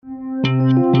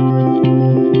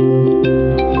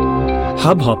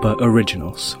Hubhopper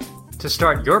Originals. To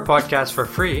start your podcast for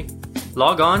free,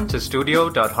 log on to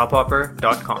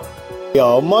studio.hubhopper.com.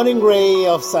 Your morning ray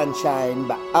of sunshine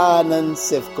by Anand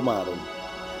Sivkumaran.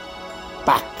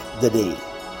 Pack the day.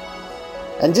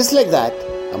 And just like that,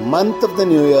 a month of the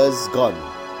new year's gone.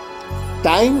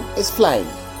 Time is flying,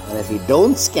 and if we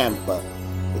don't scamper,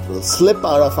 it will slip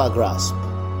out of our grasp.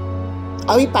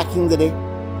 Are we packing the day?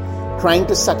 Trying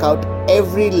to suck out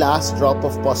every last drop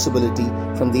of possibility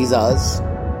from these hours?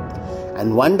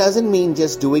 And one doesn't mean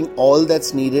just doing all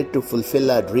that's needed to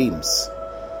fulfill our dreams.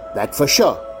 That for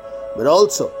sure. But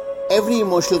also, every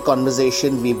emotional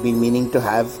conversation we've been meaning to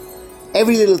have,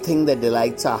 every little thing that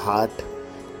delights our heart,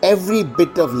 every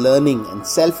bit of learning and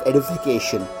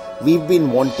self-edification we've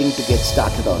been wanting to get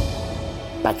started on.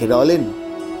 Pack it all in.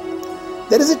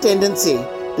 There is a tendency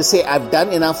to say, I've done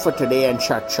enough for today and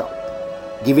shut shop.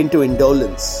 Give in to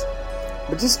indolence.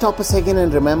 But just stop a second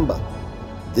and remember,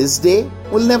 this day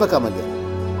will never come again.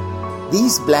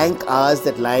 These blank hours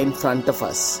that lie in front of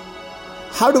us,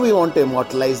 how do we want to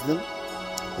immortalize them?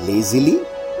 Lazily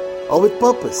or with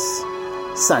purpose?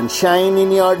 Sunshine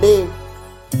in your day.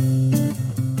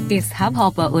 इस hub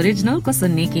hopper original को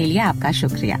सुनने के लिए आपका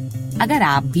शुक्रिया। अगर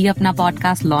आप भी अपना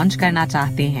पॉडकास्ट लॉन्च करना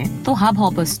चाहते हैं तो हब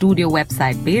हॉपर स्टूडियो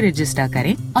वेबसाइट पे रजिस्टर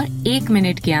करें और 1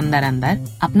 मिनट के अंदर अंदर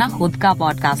अपना खुद का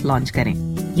पॉडकास्ट लॉन्च करें।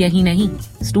 यही नहीं,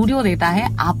 स्टूडियो देता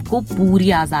है आपको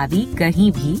पूरी आजादी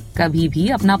कहीं भी कभी भी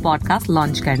अपना पॉडकास्ट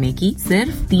लॉन्च करने की,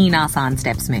 सिर्फ 3 आसान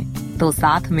स्टेप्स में। तो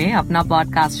साथ में अपना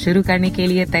पॉडकास्ट शुरू करने के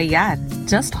लिए तैयार?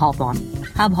 Just hop on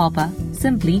Hubhopper,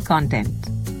 simply content.